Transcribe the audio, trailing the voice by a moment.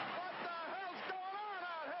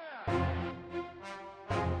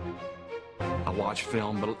watch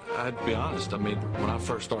film, but I'd be honest. I mean, when I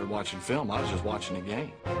first started watching film, I was just watching the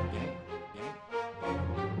game.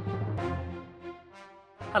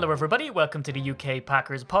 Hello, everybody. Welcome to the UK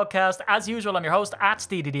Packers podcast. As usual, I'm your host at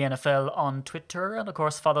SteedyTheNFL on Twitter, and of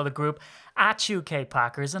course, follow the group at UK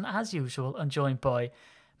Packers. And as usual, I'm joined by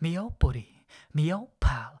me old buddy, me old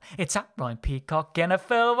pal. It's at Ryan Peacock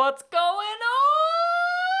NFL. What's going on?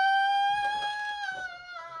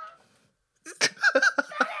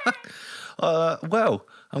 Well,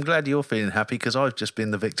 I'm glad you're feeling happy because I've just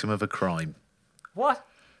been the victim of a crime. What?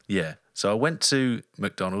 Yeah. So I went to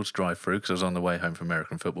McDonald's drive-through because I was on the way home from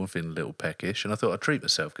American football feeling a little peckish, and I thought I'd treat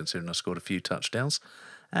myself considering I scored a few touchdowns.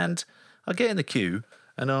 And I get in the queue,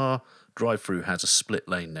 and our drive-through has a split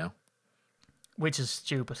lane now. Which is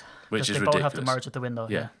stupid. Which is they ridiculous. both have to merge at the window.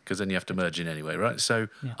 Yeah, because then you have to merge in anyway, right? So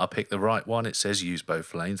I picked the right one. It says use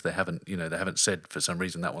both lanes. They haven't said for some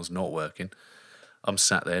reason that one's not working. I'm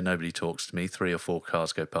sat there, nobody talks to me. 3 or 4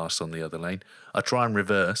 cars go past on the other lane. I try and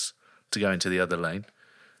reverse to go into the other lane.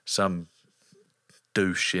 Some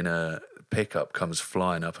douche in a pickup comes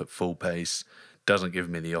flying up at full pace, doesn't give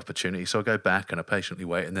me the opportunity. So I go back and I patiently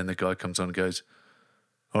wait, and then the guy comes on and goes,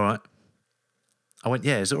 all right. I went,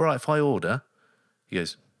 yeah, is it all right if I order? He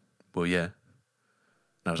goes, well, yeah.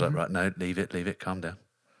 And I was like, right, no, leave it, calm down.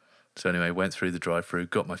 So anyway, went through the drive-through,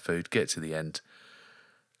 got my food, get to the end,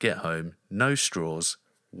 get home, no straws.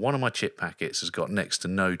 One of my chip packets has got next to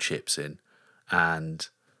no chips in, and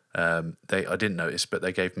I didn't notice, but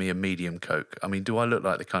they gave me a medium Coke. I mean, do I look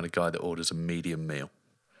like the kind of guy that orders a medium meal?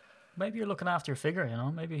 Maybe you're looking after your figure, you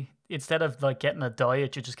know? Maybe instead of like getting a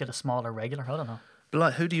diet, you just get a smaller regular. I don't know. But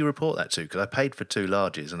like, who do you report that to? Because I paid for 2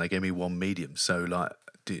 larges and they gave me 1 medium. So like,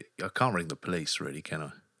 I can't ring the police, really, can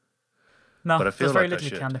I? No, but I feel there's very like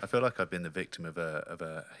little you can do. I feel like I've been the victim of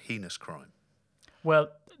a heinous crime. Well,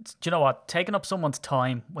 do you know what? Taking up someone's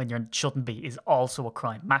time when you shouldn't be is also a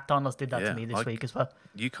crime. McDonald's did that to me this week as well.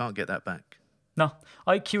 You can't get that back. No,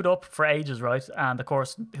 I queued up for ages, right? And of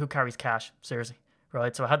course, who carries cash? Seriously,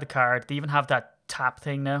 right? So I had the card. They even have that tap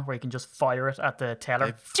thing now where you can just fire it at the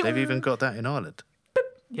teller. They've even got that in Ireland.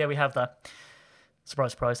 Yeah, we have that.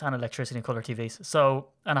 Surprise, surprise, and electricity and colour TVs. So,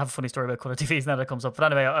 and I have a funny story about colour TVs now that comes up. But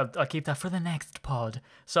anyway, I'll keep that for the next pod.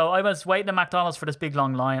 So I was waiting at McDonald's for this big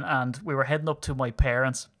long line, and we were heading up to my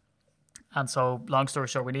parents'. And so, long story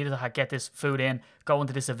short, we needed to get this food in, go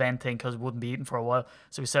into this event thing because we wouldn't be eating for a while.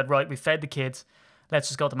 So we said, right, we fed the kids. Let's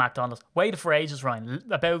just go to McDonald's. Waited for ages, Ryan.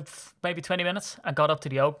 About maybe 20 minutes, and got up to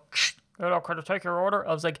the oak. Hello, can I take your order?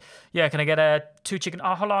 I was like, yeah, can I get 2 chicken?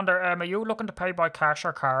 Oh, hold on there. Are you looking to pay by cash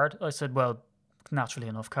or card? I said, well, naturally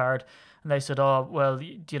enough, card. And they said, oh, well, do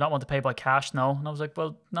you not want to pay by cash? No. And I was like,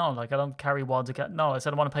 well, no, like I don't carry wads of cash. No, I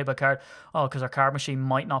said I want to pay by card. Oh, because our card machine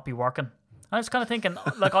might not be working. I was kind of thinking,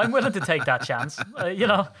 like, I'm willing to take that chance.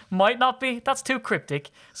 Might not be. That's too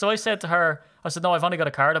cryptic. So I said to her, I said, no, I've only got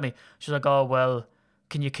a card on me. She's like, oh, well,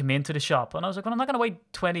 can you come into the shop? And I was like, well, I'm not going to wait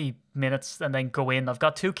 20 minutes and then go in. I've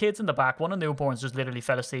got 2 kids in the back. One of the newborns just literally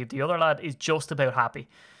fell asleep. The other lad is just about happy.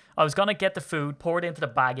 I was going to get the food, pour it into the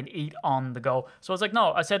bag and eat on the go. So I was like,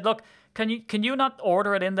 no. I said, look, can you not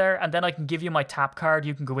order it in there and then I can give you my tap card.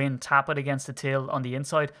 You can go in, tap it against the till on the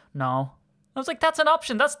inside. No. I was like, that's an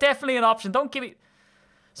option. That's definitely an option. Don't give me...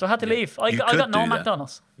 So I had to leave. I got no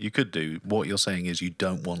McDonald's. You could do. What you're saying is you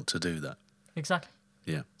don't want to do that. Exactly.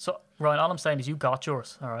 Yeah. So, Ryan, all I'm saying is you got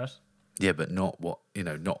yours, all right? Yeah, but not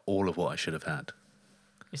all of what I should have had.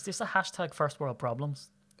 Is this a hashtag first world problems?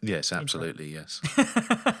 Yes, absolutely, yes.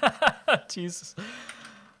 Jesus.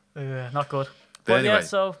 Not good. But anyway. Yeah,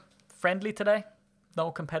 so friendly today?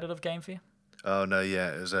 No competitive game for you? Oh, no,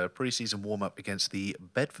 yeah. It was a pre-season warm-up against the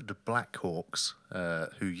Bedford Blackhawks,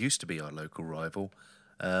 who used to be our local rival,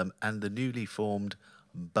 and the newly formed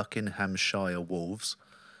Buckinghamshire Wolves,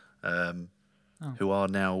 who are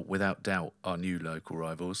now, without doubt, our new local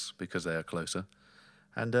rivals because they are closer.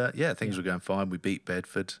 And, things were going fine. We beat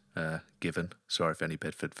Bedford, given. Sorry if any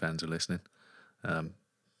Bedford fans are listening.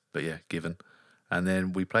 But, yeah, given. And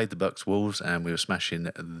then we played the Bucks Wolves, and we were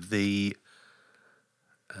smashing the...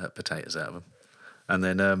 potatoes out of them. And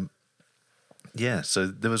then, so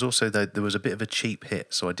there was also, there was a bit of a cheap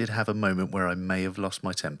hit. So I did have a moment where I may have lost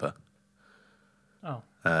my temper. Oh.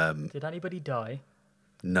 Did anybody die?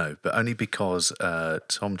 No, but only because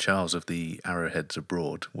Tom Charles of the Arrowheads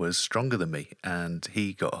Abroad was stronger than me. And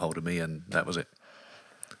he got a hold of me and that was it.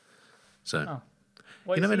 So,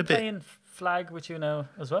 Well, is he playing flag with you now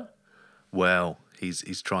as well? Well,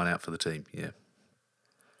 he's trying out for the team, yeah.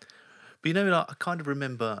 But I can't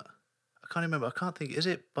think, is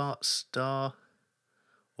it Bart Starr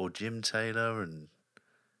or Jim Taylor? And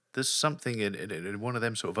there's something in one of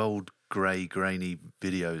them sort of old grainy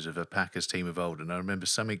videos of a Packers team of old, and I remember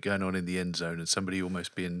something going on in the end zone and somebody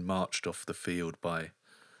almost being marched off the field by,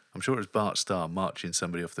 I'm sure it was Bart Starr marching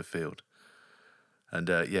somebody off the field. And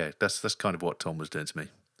that's kind of what Tom was doing to me.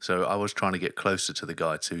 So I was trying to get closer to the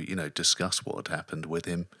guy to, discuss what had happened with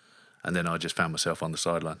him. And then I just found myself on the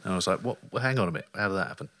sideline. And I was like, what? Well, hang on a minute. How did that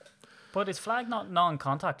happen? But is flag not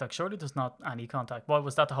non-contact? Like, surely there's not any contact. Why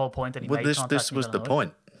was that the whole point that he made Well, contact? this and you was don't the know it?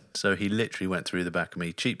 point. So he literally went through the back of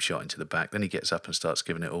me, cheap shot into the back. Then he gets up and starts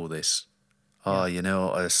giving it all this,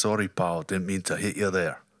 sorry, pal, didn't mean to hit you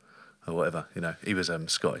there. Or whatever. He was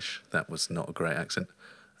Scottish. That was not a great accent.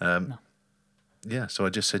 No. Yeah, so I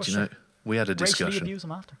just said, Well, sure. we had a Racially discussion. abuse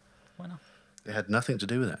him after. Why not? It had nothing to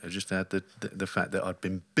do with that. It just had the fact that I'd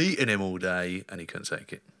been beating him all day and he couldn't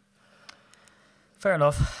take it. Fair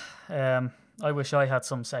enough. I wish I had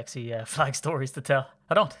some sexy flag stories to tell.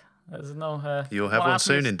 I don't. There's no. You'll have one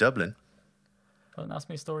soon in Dublin. Don't ask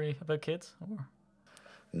me a story about kids. Or...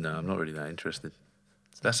 No, I'm not really that interested.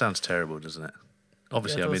 That sounds terrible, doesn't it?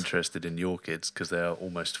 Obviously, Yeah, it I'm does. interested in your kids because they are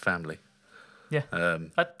almost family. Yeah. Do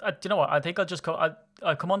you know what? I think I'll just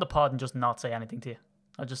I'll come on the pod and just not say anything to you.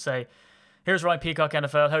 I'll just say, "Here's Ryan Peacock,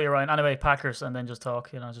 NFL. How are you, Ryan? Anyway, Packers," and then just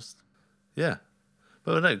talk. Just. Yeah.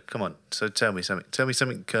 Well, no, come on. So tell me something. Tell me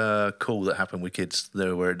something cool that happened with kids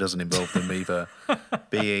there where it doesn't involve them either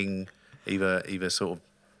being either sort of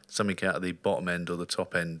something out of the bottom end or the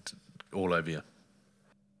top end all over you.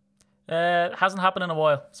 Hasn't happened in a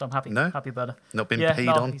while, so I'm happy. No? Happy about it. Not been Yeah, peed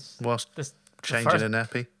no, on he's- whilst This changing first- a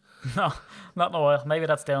nappy? No, not in a while. Maybe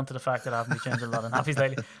that's down to the fact that I haven't been changing a lot of nappies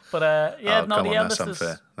lately. But Oh, no, come the on, eldest that's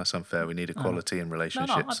unfair. is. That's unfair. We need equality in No,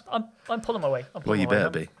 relationships. I'm pulling my weight. Well, you better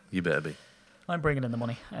be. You better be. I'm bringing in the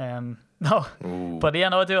money. No, Ooh. but yeah,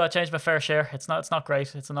 no, I do. I changed my fair share. It's not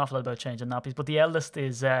great. It's an awful lot about changing nappies. But the eldest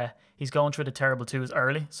is he's going through the terrible twos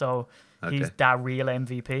early, so he's Okay. that real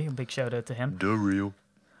MVP. A big shout out to him. The real.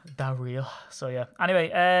 That real. So yeah. Anyway,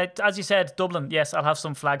 as you said, Dublin. Yes, I'll have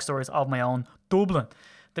some flag stories of my own. Dublin.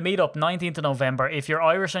 The meetup, 19th of November. If you're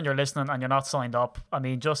Irish and you're listening and you're not signed up, I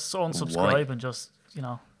mean, just unsubscribe and just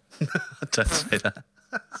Don't say that.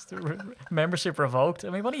 membership revoked. I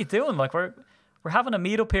mean, what are you doing? Like we're having a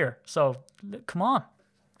meetup here, so come on,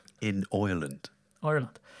 In Ireland.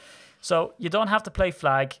 Ireland. So you don't have to play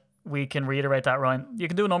flag. We can reiterate that, Ryan. You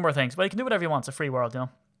can do a number of things. Well, you can do whatever you want. It's a free world, not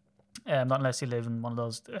unless you live in one of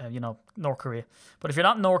those, North Korea. But if you're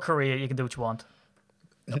not in North Korea, you can do what you want.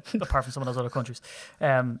 Apart from some of those other countries,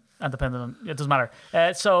 and depending on it doesn't matter.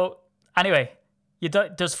 So anyway,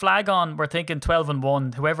 there's flag on. We're thinking 12 and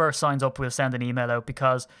 1. Whoever signs up will send an email out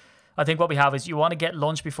because I think what we have is you want to get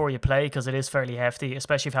lunch before you play because it is fairly hefty,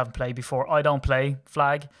 especially if you haven't played before. I don't play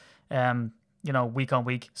flag, week on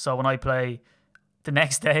week. So when I play the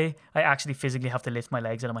next day, I actually physically have to lift my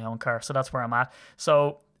legs out of my own car. So that's where I'm at.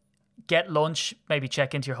 So get lunch, maybe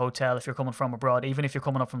check into your hotel if you're coming from abroad, even if you're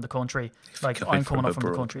coming up from the country. Like coming I'm coming from up from the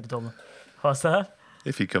abroad. country to Dublin. What's that?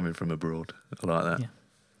 If you're coming from abroad. I like that. Yeah.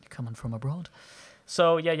 You're coming from abroad.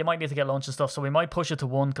 So yeah, you might need to get lunch and stuff. So we might push it to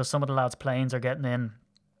 1 because some of the lads' planes are getting in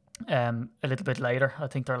a little bit later. I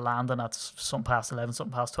think they're landing at something past 11,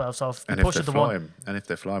 something past 12. So if we push it to 1. And if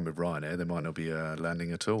they're flying with Ryanair, they might not be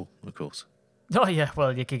landing at all, of course. Oh yeah,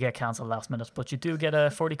 well you could get cancelled last minute, but you do get a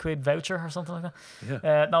 40 quid voucher or something like that.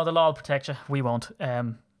 Yeah. No, the law will protect you. We won't.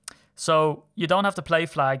 So you don't have to play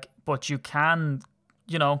flag, but you can,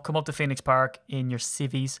 come up to Phoenix Park in your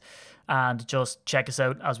civvies and just check us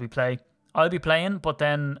out as we play. I'll be playing, but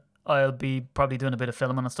then I'll be probably doing a bit of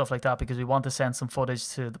filming and stuff like that because we want to send some footage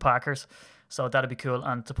to the Packers. So that'd be cool,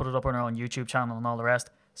 and to put it up on our own YouTube channel and all the rest.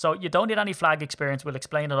 So you don't need any flag experience. We'll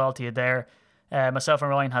explain it all to you there. Myself and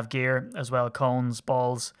Ryan have gear as well, cones,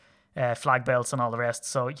 balls, flag belts and all the rest.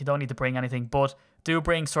 So you don't need to bring anything, but do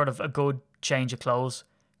bring sort of a good change of clothes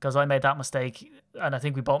because I made that mistake and I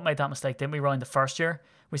think we both made that mistake, didn't we, Ryan, the first year?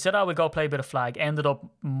 We said, we'd go play a bit of flag, ended up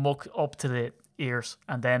muck up to the ears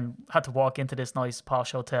and then had to walk into this nice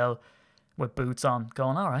posh hotel with boots on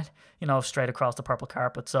going, all right, straight across the purple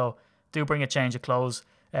carpet. So do bring a change of clothes,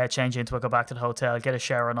 change into it, go back to the hotel, get a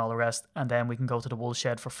shower and all the rest, and then we can go to the wool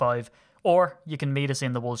shed for 5. Or you can meet us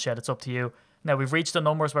in the wool shed. It's up to you. Now, we've reached the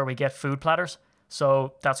numbers where we get food platters,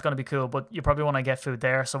 so that's going to be cool, but you probably want to get food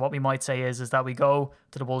there. So what we might say is that we go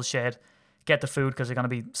to the wool shed, get the food because you're going to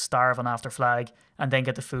be starving after flag, and then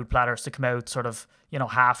get the food platters to come out sort of,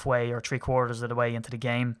 halfway or 3/4 of the way into the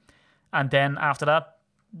game. And then after that,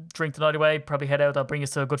 drink the night away, probably head out. I'll bring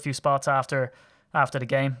us to a good few spots after the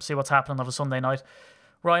game, see what's happening on a Sunday night.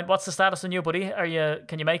 Ryan, what's the status on you, buddy?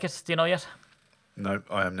 Can you make it? Do you know yet? No,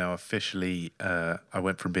 I am now officially. I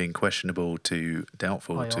went from being questionable to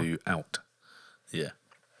doubtful Oh, yeah. to out. Yeah.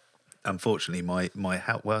 unfortunately, my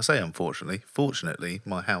house. Well, I say unfortunately. Fortunately,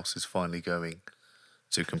 my house is finally going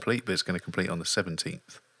to complete, but it's going to complete on the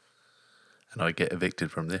 17th, and I get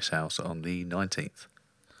evicted from this house on the 19th.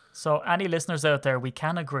 So, any listeners out there, we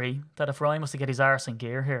can agree that if Ryan was to get his arse in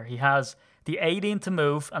gear here, he has the 18th to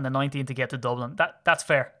move and the 19th to get to Dublin. That's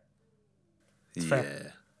fair. It's yeah.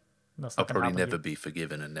 fair. That's I'll not gonna probably happen to never you. be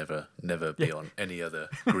forgiven and never be on any other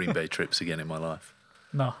Green Bay trips again in my life.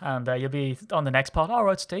 No, and you'll be on the next pod. All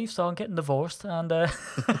right, Steve. So I'm getting divorced, and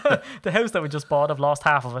the house that we just bought, I've lost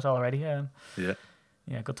half of it already. Yeah.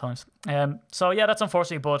 Yeah, good times. So yeah, that's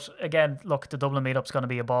unfortunate. But again, look, the Dublin meetup's going to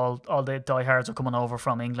be a ball. All the diehards are coming over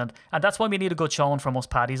from England, and that's why we need a good showing from us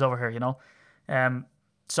paddies over here. You know,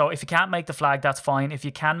 so if you can't make the flag, that's fine. If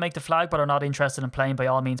you can make the flag but are not interested in playing, by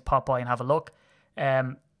all means, pop by and have a look.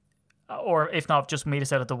 Or if not, just meet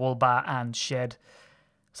us out at the Wool Bat and Shed.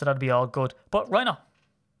 So that'd be all good. But right now,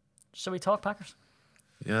 shall we talk Packers?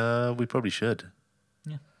 Yeah, we probably should.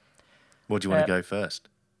 Yeah. What do you want to go first?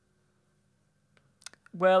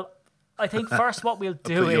 Well, I think first what we'll I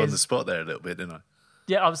do put you on the is spot there a little bit, didn't I?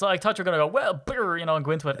 yeah. I thought you were gonna go well, brr, you know, and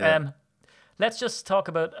go into it. Yeah. Let's just talk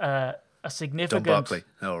about a Don significant. Barkley.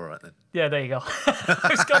 Oh, all right then. Yeah, there you go.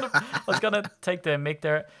 I was gonna take the mic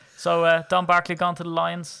there. So Don Barkley gone to the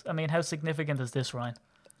Lions. I mean, how significant is this, Ryan?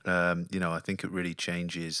 I think it really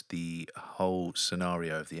changes the whole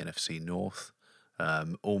scenario of the NFC North.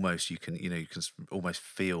 Almost you can almost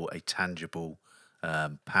feel a tangible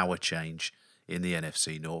power change in the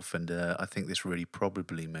NFC North, and I think this really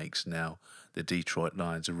probably makes now the Detroit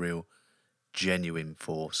Lions a real genuine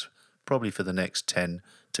force, probably for the next 10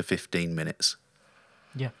 to 15 minutes.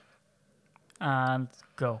 Yeah. And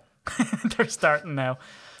go. They're starting now.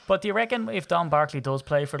 But do you reckon if Don Barkley does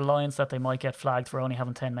play for the Lions that they might get flagged for only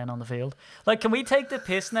having 10 men on the field? Like, can we take the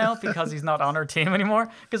piss now because he's not on our team anymore?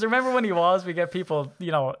 Because remember when he was, we get people,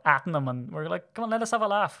 atting him and we're like, come on, let us have a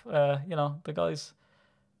laugh. The guy's,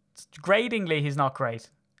 gradingly, he's not great.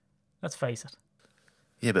 Let's face it.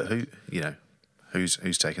 Yeah, but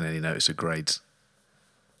who's taking any notice of grades?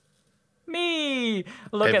 Me!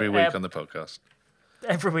 Look Every at, week on the podcast.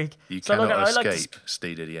 Every week. You So look cannot at, I like to escape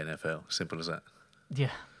Steed of the NFL. Simple as that.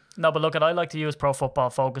 Yeah. No, but look, I like to use Pro Football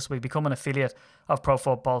Focus. We become an affiliate of Pro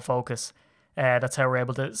Football Focus. That's how we're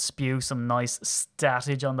able to spew some nice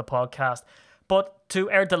statage on the podcast. But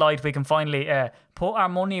to our delight, we can finally put our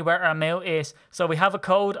money where our mouth is. So we have a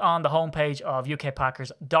code on the homepage of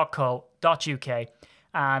ukpackers.co.uk,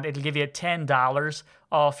 and it'll give you $10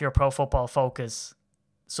 off your Pro Football Focus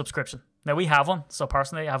subscription. Now, we have one. So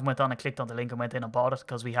personally, I haven't went on and clicked on the link and went in and bought it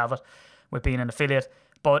because we have it with being an affiliate.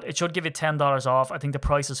 But it should give you $10 off. I think the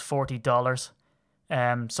price is $40.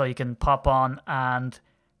 So you can pop on and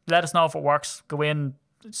let us know if it works. Go in,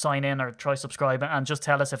 sign in, or try subscribing, and just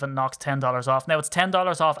tell us if it knocks $10 off. Now, it's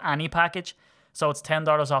 $10 off any package. So it's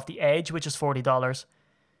 $10 off the Edge, which is $40.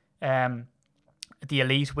 The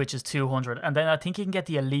Elite, which is $200. And then I think you can get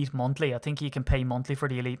the Elite monthly. I think you can pay monthly for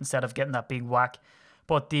the Elite instead of getting that big whack.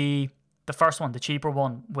 But the first one, the cheaper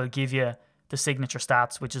one, will give you the signature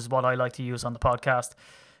stats, which is what I like to use on the podcast,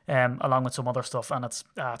 along with some other stuff, and it's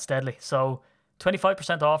deadly. So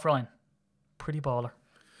 25% off, Ryan. Pretty baller.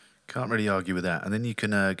 Can't really argue with that. And then you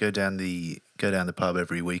can go down the pub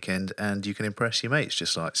every weekend, and you can impress your mates,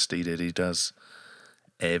 just like Steve Diddy does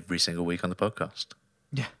every single week on the podcast.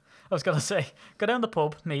 Yeah, I was gonna say, go down the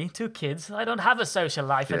pub. Me, 2 kids. I don't have a social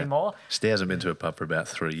life anymore. Steve hasn't been to a pub for about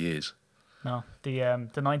 3 years. No, the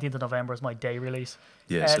 19th of November is my day release.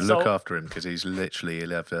 Yeah, so look after him, because he'll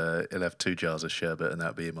have 2 jars of sherbet, and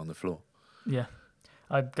that'll be him on the floor. Yeah,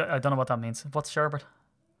 I don't know what that means. What's sherbet?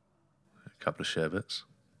 A couple of sherbets.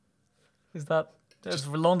 Is that it's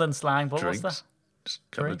London slang? But Drinks. what's that? Just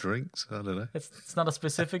a couple of drinks. I don't know. It's not a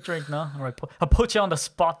specific drink, no. All right, I'll put you on the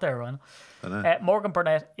spot there, Ryan. I know. Morgan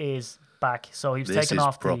Burnett is back, so he was taken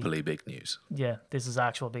off. This is properly big news. Yeah, this is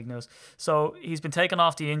actual big news. So he's been taken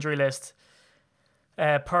off the injury list.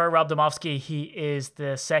 Per Rob Domofsky, he is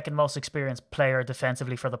the second most experienced player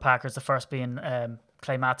defensively for the Packers. The first being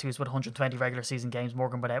Clay Matthews with 120 regular season games,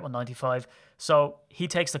 Morgan Burnett with 95. So he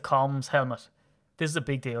takes the comms helmet. This is a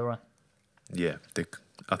big deal, Ryan. Yeah,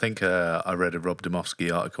 I think I read a Rob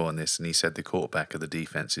Domofsky article on this, and he said the quarterback of the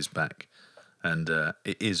defense is back, and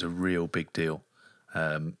it is a real big deal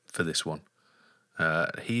for this one.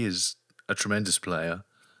 He is a tremendous player.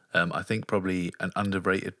 I think probably an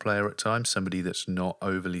underrated player at times, somebody that's not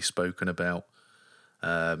overly spoken about.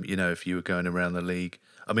 If you were going around the league,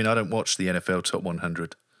 I mean, I don't watch the NFL Top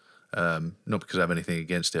 100, not because I have anything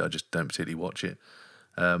against it, I just don't particularly watch it.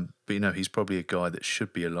 But he's probably a guy that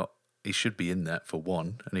should be he should be in that for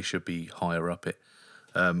one, and he should be higher up it.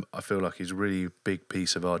 I feel like he's a really big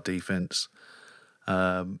piece of our defence.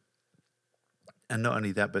 And not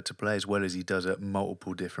only that, but to play as well as he does at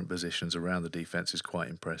multiple different positions around the defence is quite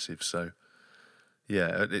impressive. So,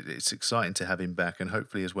 yeah, it's exciting to have him back, and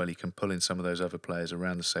hopefully as well he can pull in some of those other players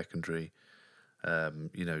around the secondary.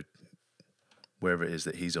 Wherever it is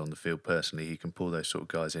that he's on the field personally, he can pull those sort of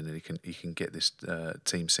guys in, and he can get this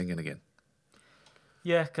team singing again.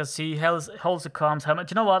 Yeah, because he holds the comms helmet.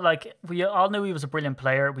 Do you know what? Like, we all knew he was a brilliant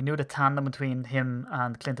player. We knew the tandem between him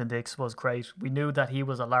and Clinton Dix was great. We knew that he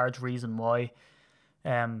was a large reason why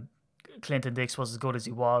Clinton Dix was as good as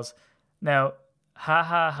he was. Now,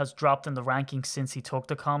 Haha has dropped in the rankings since he took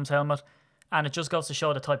the comms helmet, and it just goes to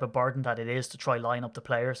show the type of burden that it is to try line up the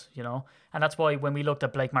players, you know. And that's why when we looked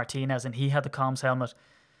at Blake Martinez and he had the comms helmet,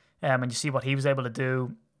 and you see what he was able to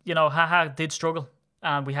do, you know, Haha did struggle.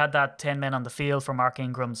 And we had that 10 men on the field for Mark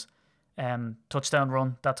Ingram's touchdown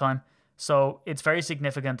run that time. So it's very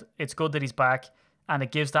significant. It's good that he's back, and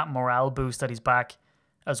it gives that morale boost that he's back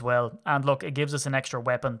as well. And look, it gives us an extra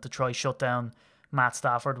weapon to try shut down Matt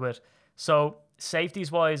Stafford with. So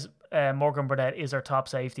safeties wise, Morgan Burnett is our top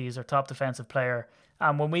safety, is our top defensive player.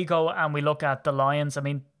 And when we go and we look at the Lions, I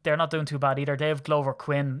mean, they're not doing too bad either. They have Glover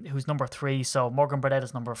Quinn, who's number 3. So Morgan Burnett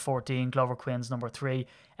is number 14. Glover Quinn's number 3.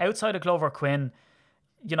 Outside of Glover Quinn,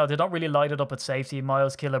 you know, they don't really light it up at safety.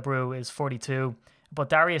 Miles Killebrew is 42. But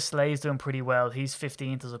Darius Slay's doing pretty well. He's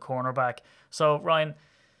 15th as a cornerback. So, Ryan,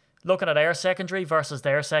 looking at our secondary versus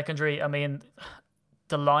their secondary, I mean,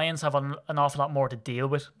 the Lions have an awful lot more to deal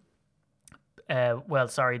with.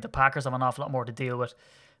 The Packers have an awful lot more to deal with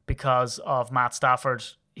because of Matt Stafford.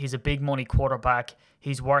 He's a big money quarterback.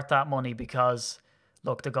 He's worth that money because,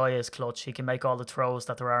 look, the guy is clutch. He can make all the throws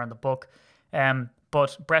that there are in the book.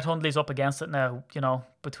 But Brett Hundley's up against it now, you know,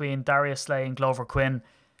 between Darius Slay and Glover Quinn.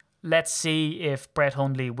 Let's see if Brett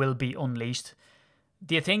Hundley will be unleashed.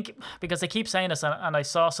 Do you think, because they keep saying this, and I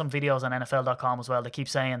saw some videos on NFL.com as well, they keep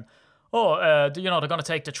saying, they're going to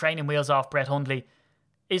take the training wheels off Brett Hundley.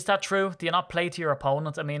 Is that true? Do you not play to your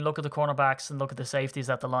opponent? I mean, look at the cornerbacks and look at the safeties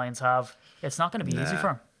that the Lions have. It's not going to be easy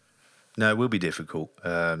for him. No, it will be difficult.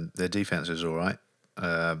 Their defense is all right.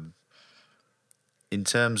 In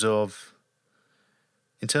terms of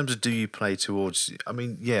do you play towards, I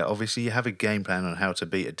mean, yeah, obviously you have a game plan on how to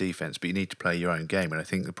beat a defense, but you need to play your own game. And I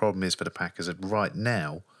think the problem is for the Packers that right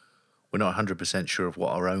now, we're not 100% sure of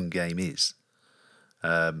what our own game is.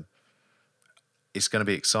 It's going to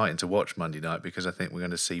be exciting to watch Monday night because I think we're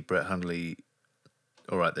going to see Brett Hundley.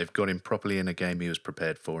 All right, they've got him properly in a game he was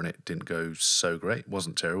prepared for, and it didn't go so great. It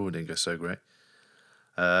wasn't terrible, it didn't go so great.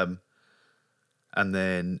 And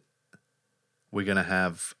then we're going to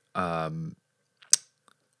have...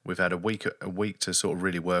 we've had a week to sort of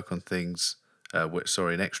really work on things.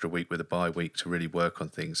 An extra week with a bye week to really work on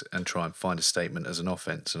things and try and find a statement as an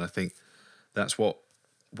offense. And I think that's what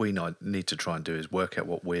we need to try and do is work out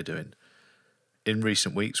what we're doing. In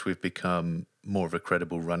recent weeks, we've become more of a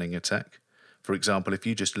credible running attack. For example, if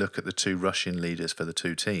you just look at the two rushing leaders for the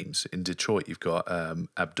two teams, in Detroit, you've got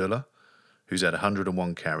Abdullah, who's had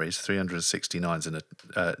 101 carries, 369 and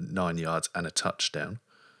 9 yards and a touchdown.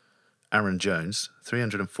 Aaron Jones,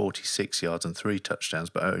 346 yards and 3 touchdowns,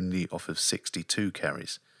 but only off of 62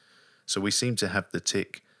 carries. So we seem to have the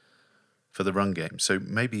tick for the run game. So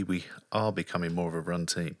maybe we are becoming more of a run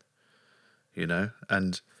team, you know?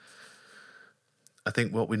 And I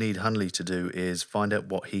think what we need Hundley to do is find out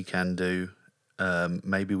what he can do.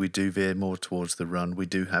 Maybe we do veer more towards the run. We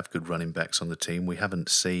do have good running backs on the team. We haven't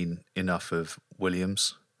seen enough of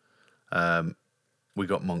Williams. We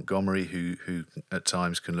got Montgomery, who at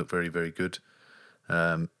times can look very, very good.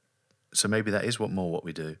 So maybe that is what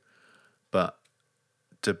we do. But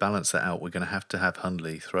to balance that out, we're going to have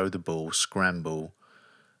Hundley throw the ball, scramble,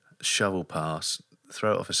 shovel pass,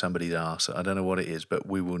 throw it off of somebody's arse. I don't know what it is, but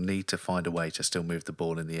we will need to find a way to still move the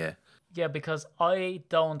ball in the air. Yeah, because I've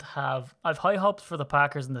high hopes for the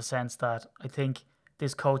Packers in the sense that I think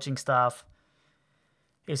this coaching staff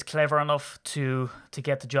is clever enough to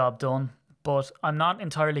get the job done. But I'm not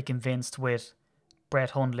entirely convinced with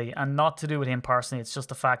Brett Hundley, and not to do with him personally. It's just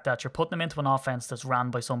the fact that you're putting him into an offense that's ran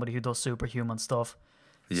by somebody who does superhuman stuff.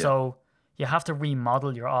 Yeah. So you have to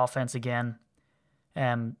remodel your offense again.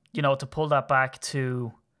 To pull that back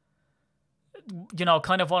to,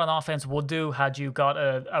 kind of what an offense would do had you got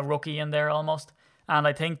a rookie in there almost. And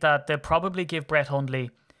I think that they'll probably give Brett Hundley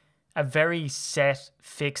a very set,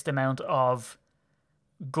 fixed amount of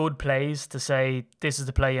good plays to say this is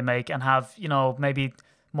the play you make, and have maybe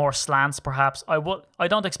more slants perhaps. I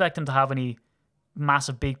don't expect him to have any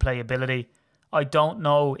massive big play ability. I don't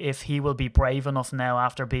know if he will be brave enough now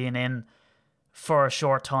after being in for a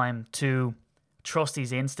short time to trust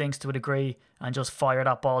his instincts to a degree and just fire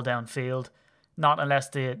that ball downfield. Not unless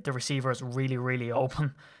the receiver is really, really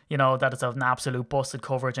open, that it's an absolute busted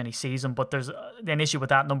coverage and he sees him. But there's an issue with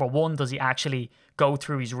that. Number one, does he actually go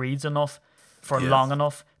through his reads enough for long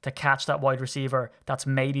enough to catch that wide receiver that's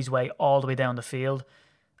made his way all the way down the field?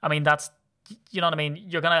 I mean, that's, you know what I mean?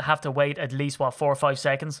 You're going to have to wait at least, 4 or 5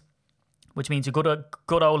 seconds, which means you got a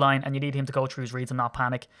good O-line and you need him to go through his reads and not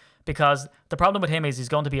panic. Because the problem with him is he's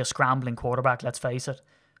going to be a scrambling quarterback, let's face it.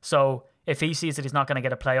 So if he sees that he's not going to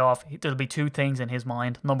get a playoff, there'll be 2 things in his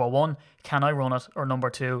mind. Number one, can I run it? Or number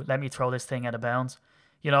 2, let me throw this thing out of bounds.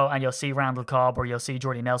 And you'll see Randall Cobb or you'll see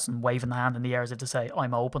Jordy Nelson waving the hand in the air as if to say,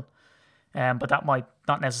 I'm open. But that might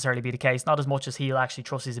not necessarily be the case, not as much as he'll actually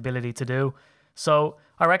trust his ability to do. So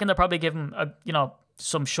I reckon they'll probably give him,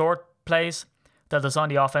 some short plays. They'll design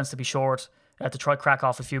the offense to be short, to try crack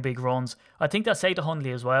off a few big runs. I think they'll say to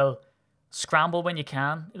Hundley as well, scramble when you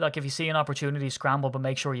can. Like if you see an opportunity, scramble, but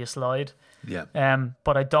make sure you slide. Yeah.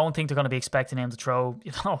 But I don't think they're going to be expecting him to throw,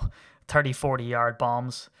 30, 40 yard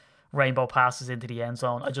bombs, rainbow passes into the end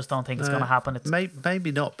zone. I just don't think it's going to happen.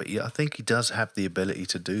 Maybe not, but yeah, I think he does have the ability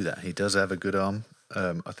to do that. He does have a good arm.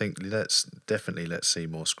 I think let's see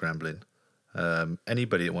more scrambling.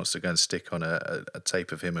 Anybody that wants to go and stick on a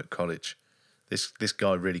tape of him at college, this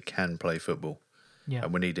guy really can play football. Yeah.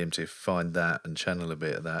 And we need him to find that and channel a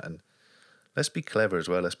bit of that. And let's be clever as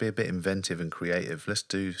well. Let's be a bit inventive and creative. Let's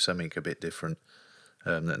do something a bit different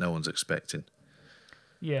that no one's expecting.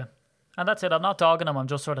 Yeah. And that's it. I'm not dogging him. I'm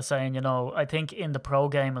just sort of saying, I think in the pro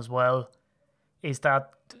game as well, is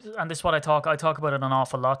that, and this is what I talk about it an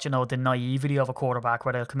awful lot, the naivety of a quarterback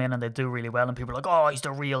where they'll come in and they do really well and people are like, oh, he's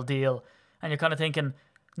the real deal. And you're kind of thinking,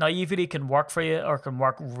 naivety can work for you or can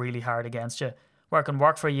work really hard against you. Where it can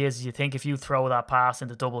work for you is you think if you throw that pass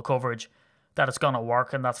into double coverage, that it's going to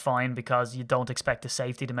work, and that's fine because you don't expect the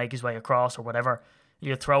safety to make his way across or whatever.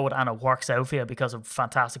 You throw it and it works out for you because of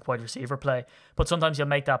fantastic wide receiver play. But sometimes you'll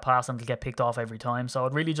make that pass and it'll get picked off every time. So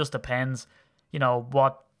it really just depends,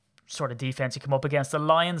 what sort of defense you come up against. The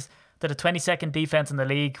Lions, they're the 22nd defense in the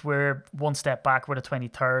league. We're one step back. We're the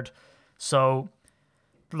 23rd. So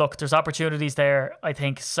look, there's opportunities there, I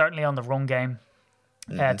think, certainly on the run game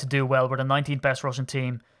to do well. We're the 19th best rushing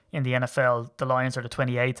team in the NFL. The Lions are the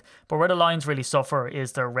 28th. But where the Lions really suffer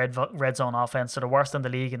is their red zone offense. So they're worst in the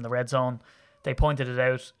league in the red zone. They pointed it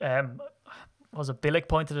out. Billick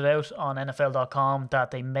pointed it out on NFL.com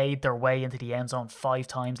that they made their way into the end zone 5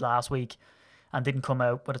 times last week and didn't come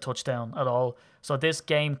out with a touchdown at all. So this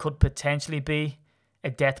game could potentially be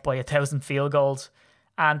a death by 1,000 field goals.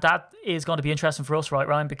 And that is going to be interesting for us, right,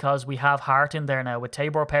 Ryan? Because we have Hart in there now. With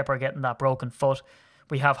Tabor Pepper getting that broken foot,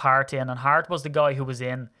 we have Hart in. And Hart was the guy who was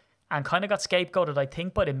in and kind of got scapegoated, I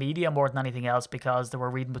think, by the media more than anything else, because they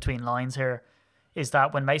were reading between lines here, is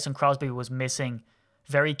that when Mason Crosby was missing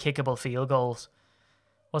very kickable field goals,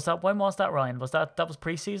 when was that, Ryan? Was that was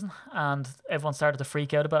preseason and everyone started to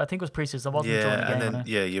freak out about it? I think it was preseason. It wasn't during the game. And then,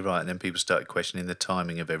 you're right. And then people started questioning the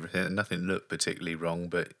timing of everything. And nothing looked particularly wrong,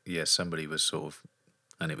 but somebody was sort of,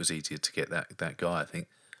 and it was easier to get that guy, I think.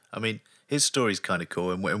 I mean, his story's kind of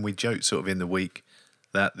cool, and we joked sort of in the week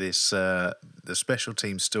that this the special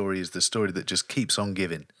team story is the story that just keeps on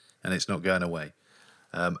giving, and it's not going away.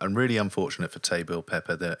 And really unfortunate for Tabor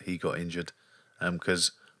Pepper that he got injured,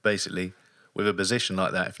 because basically with a position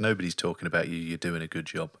like that, if nobody's talking about you, you're doing a good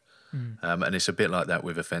job. And it's a bit like that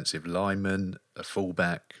with offensive linemen, a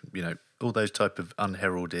fullback, all those type of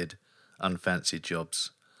unheralded, unfancied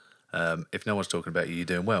jobs. If no one's talking about you, you're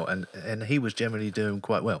doing well. And he was generally doing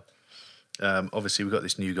quite well. Obviously, we've got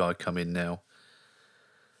this new guy come in now.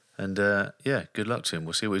 And good luck to him.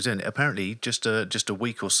 We'll see what he's doing. Apparently, just a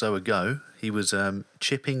week or so ago, he was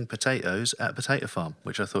chipping potatoes at a potato farm,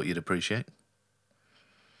 which I thought you'd appreciate.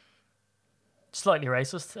 Slightly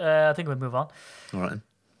racist. I think we'll move on. All right.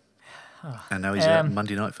 And now he's at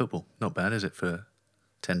Monday Night Football. Not bad, is it, for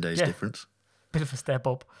 10 days difference? Bit of a step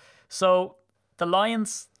up. So the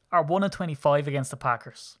Lions are 1-25 against the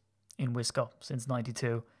Packers in Wisco since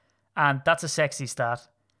 '92, and that's a sexy stat.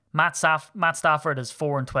 Matt Stafford is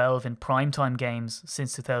 4-12 in primetime games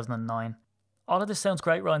since 2009. All of this sounds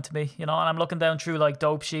great, Ryan, to me. And I'm looking down through like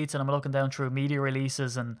dope sheets, and I'm looking down through media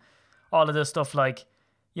releases and all of this stuff. Like,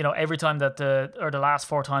 every time that the last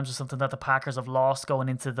 4 times or something that the Packers have lost going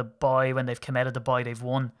into the bye, when they've come out of the bye, they've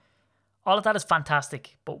won. All of that is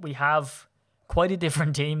fantastic, but we have quite a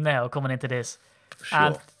different team now coming into this. Sure.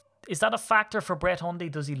 And is that a factor for Brett Hundley?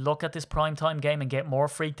 Does he look at this primetime game and get more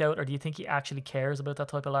freaked out, or do you think he actually cares about that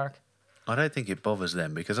type of lark? I don't think it bothers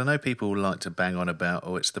them, because I know people like to bang on about,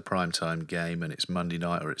 it's the primetime game and it's Monday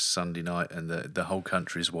night or it's Sunday night and the whole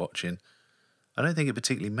country's watching. I don't think it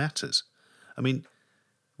particularly matters. I mean,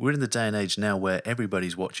 we're in the day and age now where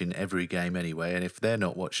everybody's watching every game anyway, and if they're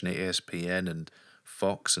not watching it, ESPN and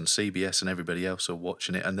Fox and CBS and everybody else are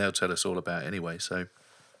watching it, and they'll tell us all about it anyway. So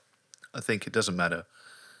I think it doesn't matter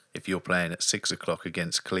if you're playing at 6 o'clock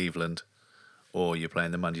against Cleveland or you're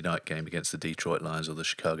playing the Monday night game against the Detroit Lions or the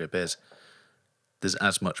Chicago Bears. There's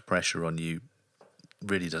as much pressure on you.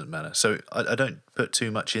 Really doesn't matter. So I don't put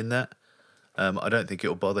too much in that. I don't think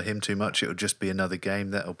it'll bother him too much. It'll just be another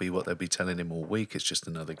game. That'll be what they'll be telling him all week. It's just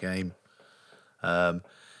another game.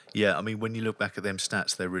 Yeah, I mean, when you look back at them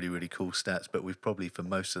stats, they're really, really cool stats. But we've probably, for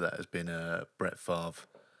most of that, has been Brett Favre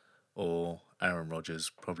or Aaron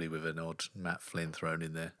Rodgers, probably with an odd Matt Flynn thrown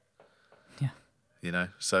in there. Yeah. You know,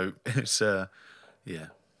 so it's, yeah.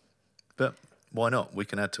 But why not? We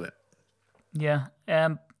can add to it. Yeah.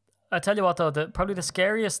 I tell you what, though, probably the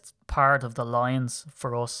scariest part of the Lions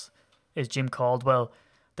for us is Jim Caldwell.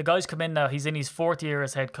 The guy's come in now. He's in his 4th year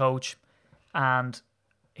as head coach, and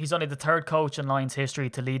he's only the 3rd coach in Lions history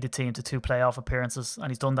to lead the team to 2 playoff appearances, and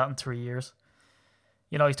he's done that in 3 years.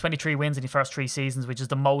 You know, he's 23 wins in the first 3 seasons, which is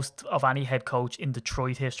the most of any head coach in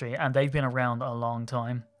Detroit history, and they've been around a long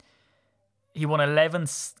time. He won 11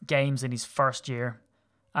 games in his first year,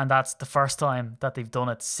 and that's the first time that they've done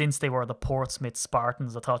it since they were the Portsmouth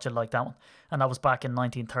Spartans. I thought you'd like that one. And that was back in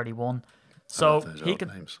 1931. So he can,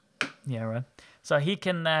 names. yeah, right. So he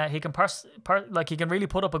can really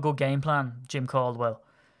put up a good game plan, Jim Caldwell.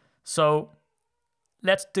 So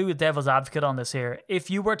let's do a devil's advocate on this here. If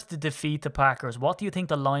you were to defeat the Packers, what do you think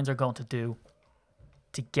the Lions are going to do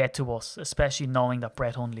to get to us, especially knowing that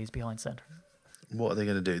Brett Hundley's behind centre? What are they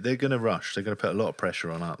going to do? They're going to rush. They're going to put a lot of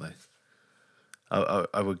pressure on, aren't they?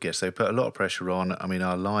 I would guess they put a lot of pressure on. I mean,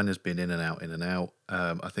 our line has been in and out, in and out.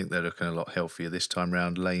 I think they're looking a lot healthier this time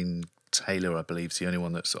round. Lane Taylor, I believe, is the only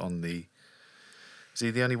one that's on the... Is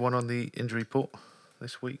he the only one on the injury report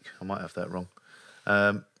this week? I might have that wrong.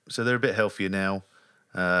 So they're a bit healthier now.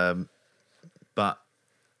 But,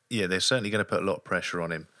 yeah, they're certainly going to put a lot of pressure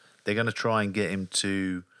on him. They're going to try and get him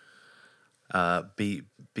to be,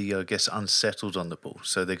 I guess, unsettled on the ball.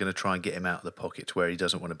 So they're going to try and get him out of the pocket to where he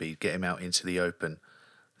doesn't want to be, get him out into the open.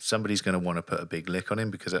 Somebody's going to want to put a big lick on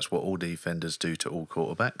him because that's what all defenders do to all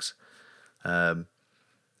quarterbacks. And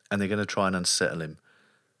they're going to try and unsettle him.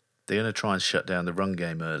 They're going to try and shut down the run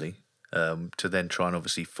game early to then try and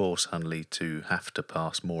obviously force Hundley to have to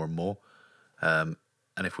pass more and more. And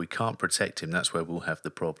if we can't protect him, that's where we'll have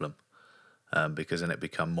the problem because then it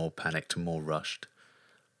become more panicked and more rushed.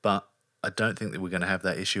 But I don't think that we're going to have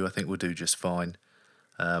that issue. I think we'll do just fine.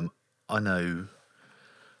 I know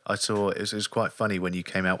I saw it was quite funny when you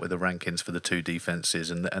came out with the rankings for the 2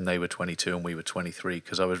 defenses and they were 22 and we were 23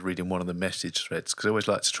 because I was reading one of the message threads because I always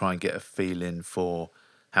like to try and get a feeling for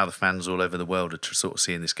how the fans all over the world are sort of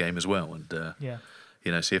seeing this game as well and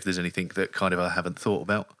you know, see if there's anything that kind of I haven't thought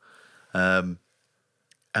about.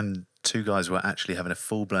 And 2 guys were actually having a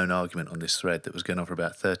full-blown argument on this thread that was going on for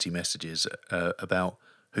about 30 messages about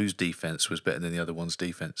whose defense was better than the other one's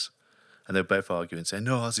defense. And they were both arguing, saying,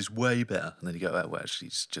 no, ours is way better. And then you go, oh, well, actually,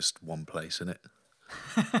 it's just one place, isn't it?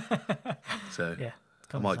 So Yeah,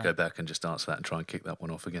 I might go back and just answer that and try and kick that one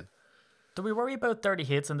off again. Do we worry about dirty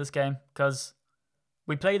hits in this game? Because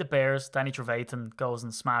we play the Bears, Danny Trevathan goes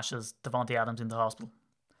and smashes Devontae Adams into hospital.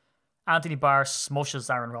 Anthony Barr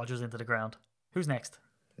smushes Aaron Rodgers into the ground. Who's next?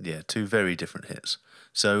 Yeah, 2 very different hits.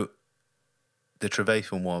 So the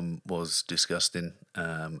Trevathan one was disgusting.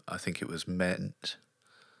 I think it was meant.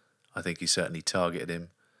 I think he certainly targeted him.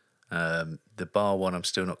 The Barr one, I'm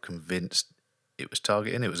still not convinced it was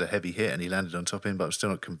targeting. It was a heavy hit and he landed on top of him, but I'm still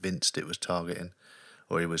not convinced it was targeting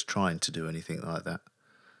or he was trying to do anything like that.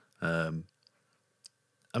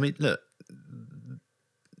 I mean, look,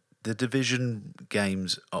 the division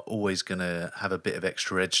games are always going to have a bit of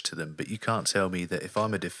extra edge to them, but you can't tell me that if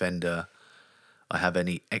I'm a defender, I have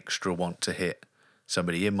any extra want to hit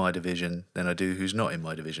somebody in my division than I do who's not in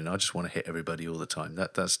my division. I just want to hit everybody all the time.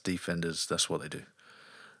 That's defenders. That's what they do.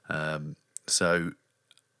 So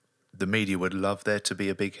the media would love there to be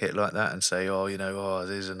a big hit like that and say,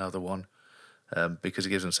 there's another one, because it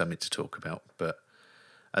gives them something to talk about.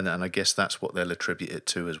 And I guess that's what they'll attribute it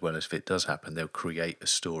to as well. As if it does happen, they'll create a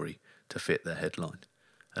story to fit their headline.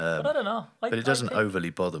 But I don't know. But it doesn't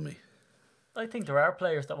overly bother me. I think there are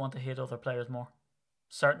players that want to hit other players more.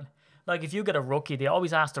 Certainly. Like if you get a rookie, they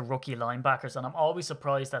always ask the rookie linebackers, and I'm always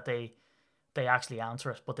surprised that they actually answer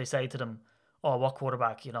it. But they say to them, oh, what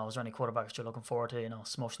quarterback, is there any quarterbacks you're looking forward to,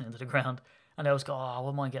 smushing into the ground? And they always go, I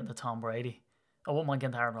wouldn't mind getting to Tom Brady. I wouldn't mind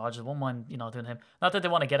getting to Aaron Rodgers. I wouldn't mind, doing him. Not that they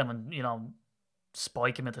want to get him and,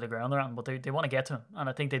 spike him into the ground around, but they want to get to him. And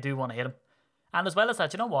I think they do want to hit him. And as well as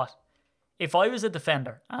that, you know what? if I was a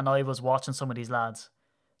defender and I was watching some of these lads,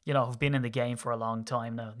 you know, who've been in the game for a long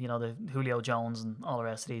time now, you know, the Julio Jones and all the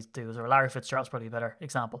rest of these dudes, or Larry Fitzgerald's probably a better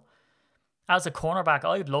example. As a cornerback,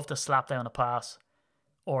 I'd love to slap down a pass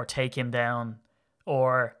or take him down,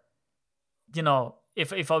 or, you know,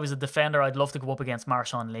 if I was a defender, I'd love to go up against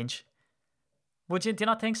Marshawn Lynch. Would you? Do you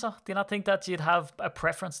not think so? Do you not think that you'd have a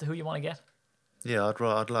preference to who you want to get? Yeah,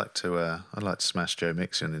 I'd like to smash Joe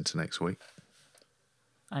Mixon into next week.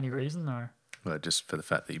 Any reason, or? Well, just for the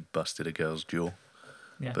fact that he busted a girl's jaw.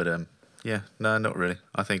 Yeah. But yeah, no, not really.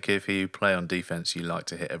 I think if you play on defense, you like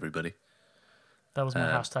to hit everybody. That was my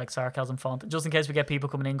hashtag sarcasm font. Just in case we get people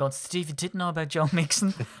coming in going, Steve, you didn't know about Joe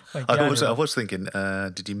Mixon? Like, I was thinking,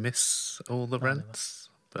 did you miss all the rants?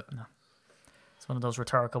 But no. It's one of those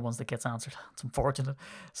rhetorical ones that gets answered. It's unfortunate.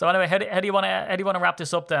 So anyway, how do you want to wrap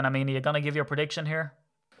this up then? I mean, are you going to give your prediction here?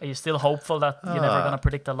 Are you still hopeful that you're never going to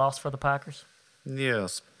predict a loss for the Packers?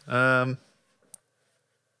 Yes. The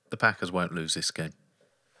Packers won't lose this game.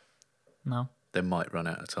 No. They might run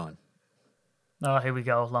out of time. Oh, here we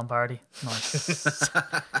go, Lombardi. Nice.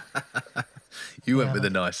 You went with the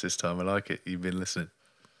nice this time. I like it. You've been listening.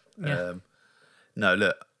 Yeah. No,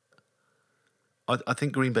 look. I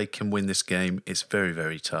think Green Bay can win this game. It's very,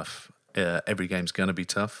 very tough. Every game's going to be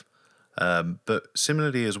tough. But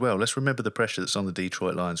similarly as well, let's remember the pressure that's on the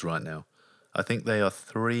Detroit Lions right now. I think they are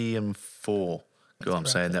 3-4. I'm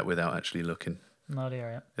saying that without actually looking. No, they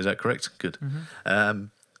are, yeah. Is that correct? Good. Mm-hmm.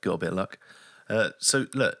 Got a bit of luck. So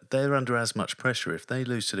look, they're under as much pressure. If they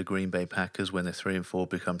lose to the Green Bay Packers when they're 3-4,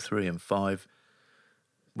 become 3-5,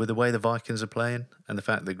 with the way the Vikings are playing and the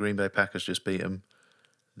fact that Green Bay Packers just beat them,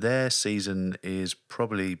 their season is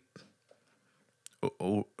probably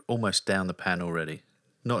almost down the pan already.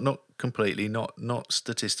 Not completely, not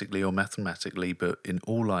statistically or mathematically, but in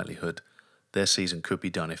all likelihood, their season could be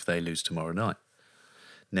done if they lose tomorrow night.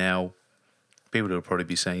 Now, people will probably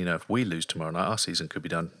be saying, you know, if we lose tomorrow night, our season could be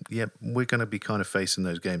done. Yeah, we're going to be kind of facing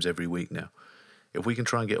those games every week now. If we can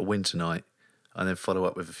try and get a win tonight and then follow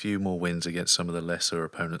up with a few more wins against some of the lesser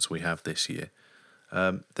opponents we have this year,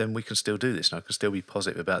 then we can still do this. And I can still be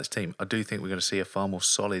positive about this team. I do think we're going to see a far more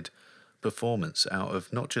solid performance out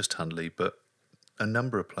of not just Hundley, but a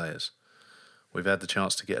number of players. We've had the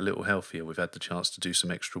chance to get a little healthier. We've had the chance to do some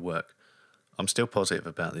extra work. I'm still positive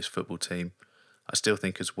about this football team. I still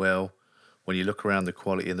think as well, when you look around the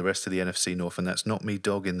quality in the rest of the NFC North, and that's not me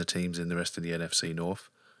dogging the teams in the rest of the NFC North,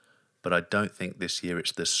 but I don't think this year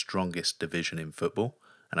it's the strongest division in football.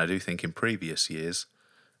 And I do think in previous years,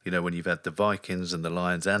 you know, when you've had the Vikings and the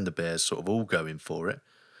Lions and the Bears sort of all going for it,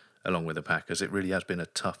 along with the Packers, it really has been a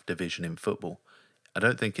tough division in football. I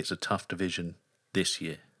don't think it's a tough division this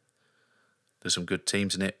year. There's some good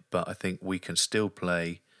teams in it, but I think we can still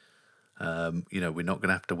play. You know, we're not going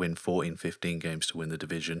to have to win 14, 15 games to win the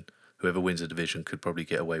division. Whoever wins the division could probably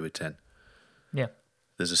get away with 10. Yeah.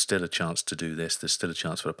 There's still a chance to do this. There's still a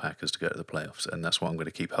chance for the Packers to go to the playoffs. And that's what I'm going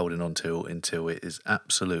to keep holding on to until it is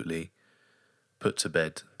absolutely put to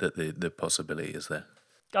bed that the possibility is there.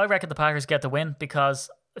 I reckon the Packers get the win because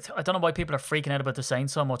I don't know why people are freaking out about the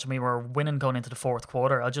Saints so much. I mean, we're winning going into the fourth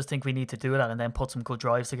quarter. I just think we need to do that and then put some good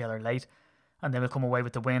drives together late. And then we'll come away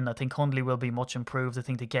with the win. I think Hundley will be much improved. I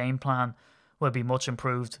think the game plan will be much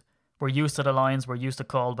improved. We're used to the Lions. We're used to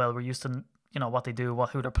Caldwell. We're used to, you know, what they do,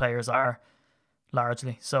 who their players are,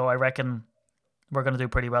 largely. So I reckon we're going to do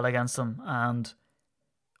pretty well against them. And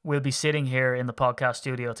we'll be sitting here in the podcast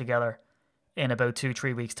studio together in about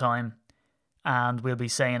 2-3 weeks' time. And we'll be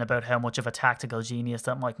saying about how much of a tactical genius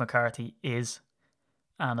that Mike McCarthy is.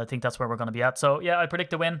 And I think that's where we're going to be at. So, yeah, I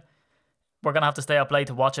predict a win. We're going to have to stay up late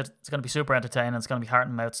to watch it. It's going to be super entertaining. It's going to be heart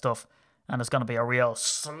and mouth stuff. And it's going to be a real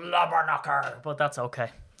slobber knocker. But that's okay.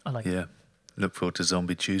 I like it. Yeah. Look forward to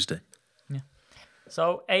Zombie Tuesday. Yeah.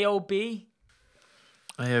 So, AOB?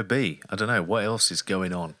 AOB. I don't know. What else is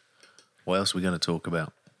going on? What else are we going to talk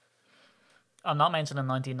about? I'm not mentioning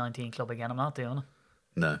 1919 Club again. I'm not doing it.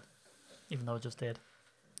 No. Even though I just did.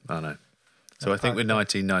 I know. So I think with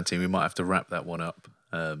 1919, we might have to wrap that one up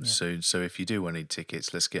soon. So if you do want any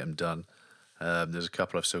tickets, let's get them done. There's a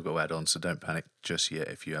couple I've still got to add on, so don't panic just yet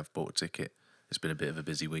if you have bought a ticket. It's been a bit of a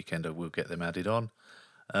busy weekend. I will get them added on.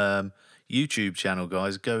 YouTube channel,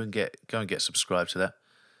 guys, go and get subscribed to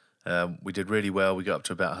that. We did really well. We got up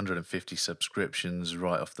to about 150 subscriptions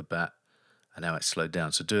right off the bat, and now it's slowed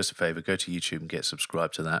down. So do us a favour, go to YouTube and get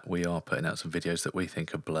subscribed to that. We are putting out some videos that we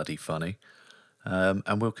think are bloody funny,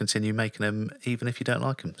 and we'll continue making them even if you don't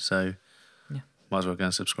like them. So might as well go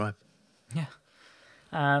and subscribe. Yeah.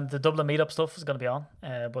 And the Dublin meetup stuff is going to be on.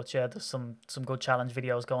 But yeah, there's some good challenge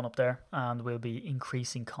videos going up there, and we'll be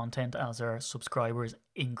increasing content as our subscribers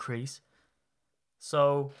increase.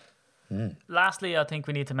 So Lastly, I think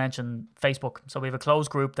we need to mention Facebook. So we have a closed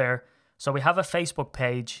group there. So we have a Facebook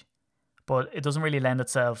page, but it doesn't really lend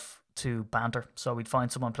itself to banter. So we'd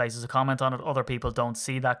find someone places a comment on it. Other people don't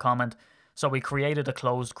see that comment. So we created a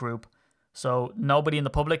closed group. So nobody in the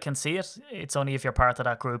public can see it. It's only if you're part of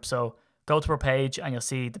that group. So go to our page and you'll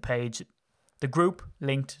see the page, the group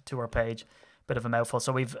linked to our page. Bit of a mouthful.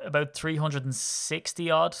 So we've about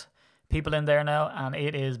 360 odd people in there now, and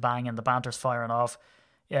it is banging. The banter's firing off.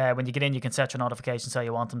 When you get in, you can set your notifications how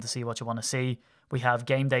you want them to see what you want to see. We have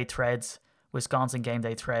game day threads, Wisconsin game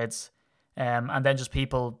day threads, and then just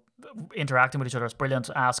people interacting with each other. It's brilliant,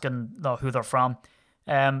 asking who they're from.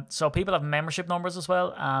 So people have membership numbers as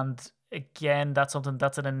well, and again, that's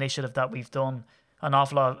an initiative that we've done. An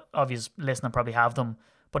awful lot of you listening probably have them,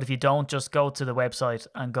 but if you don't, just go to the website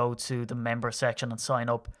and go to the member section and sign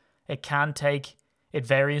up. It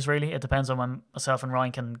varies really. It depends on when myself and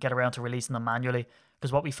Ryan can get around to releasing them manually,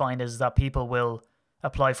 because what we find is that people will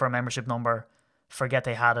apply for a membership number, forget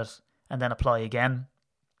they had it, and then apply again.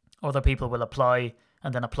 Other people will apply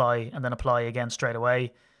and then apply and then apply again straight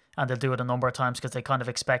away, and they'll do it a number of times because they kind of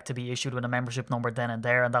expect to be issued with a membership number then and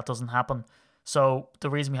there, and that doesn't happen. So the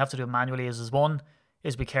reason we have to do it manually is one,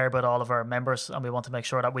 is we care about all of our members and we want to make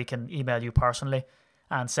sure that we can email you personally.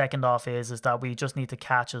 And second off is that we just need to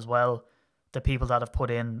catch as well the people that have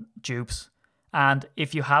put in dupes. And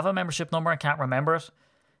if you have a membership number and can't remember it,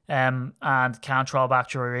 and can't trawl back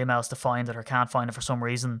through your emails to find it or can't find it for some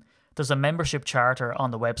reason, there's a membership charter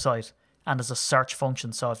on the website and there's a search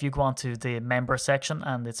function. So if you go onto the member section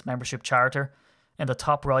and it's membership charter, in the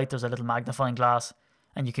top right there's a little magnifying glass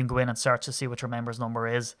and you can go in and search to see what your member's number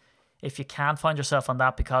is. If you can't find yourself on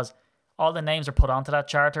that, because all the names are put onto that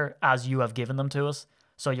charter as you have given them to us.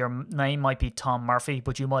 So your name might be Tom Murphy,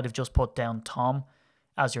 but you might have just put down Tom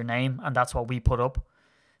as your name, and that's what we put up.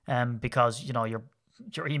 Because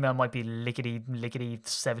your email might be lickety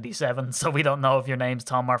 77, so we don't know if your name's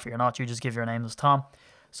Tom Murphy or not. You just give your name as Tom.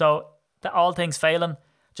 So all things failing,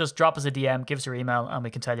 just drop us a DM, give us your email, and we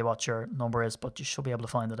can tell you what your number is. But you should be able to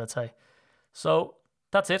find it, I'd say. So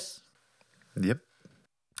that's it. Yep.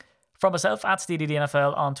 From myself at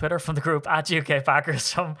SteedyDNFL on Twitter, from the group at UK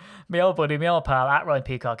Packers, from my old buddy, my old pal at Ryan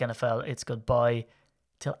Peacock NFL. It's goodbye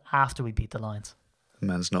till after we beat the Lions.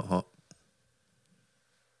 Man's not hot.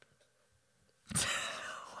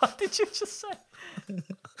 What did you just say?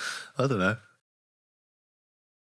 I don't know.